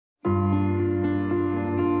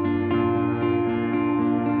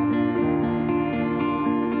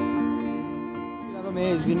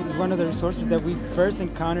it's one of the resources that we first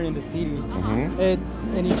encountered in the city.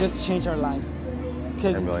 And it just changed our life.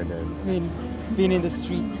 It really did. I mean, being in the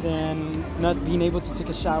streets and not being able to take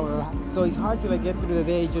a shower, so it's hard to like get through the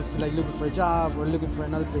day just like looking for a job or looking for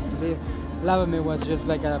another place to live. Lava Mill was just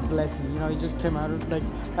like a blessing, you know. It just came out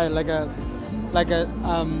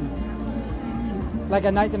like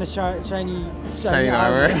a knight in a shiny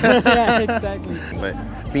armor. Yeah, exactly. But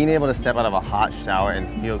being able to step out of a hot shower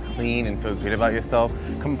and feel clean and feel good about yourself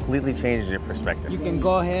completely changes your perspective. You can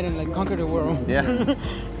go ahead and like conquer the world. Yeah.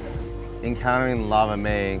 Encountering Lava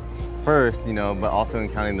May first, you know, but also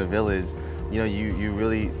encountering the village, you know, you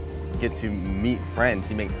really get to meet friends.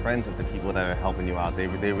 You make friends with the people that are helping you out. They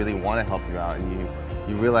really want to help you out, and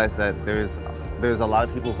you realize that there's a lot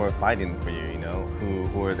of people who are fighting for you, you know,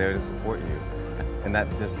 who are there to support you. And that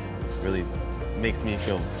just really makes me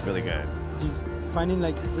feel really good. Just finding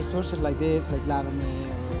like resources like this, like Lava May,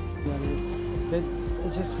 or you know, that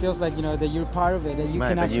it just feels like, you know, that you're part of it, that you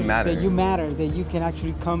can actually, that you matter, that you can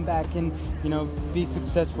actually come back and, you know, be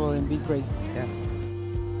successful and be great. Yeah.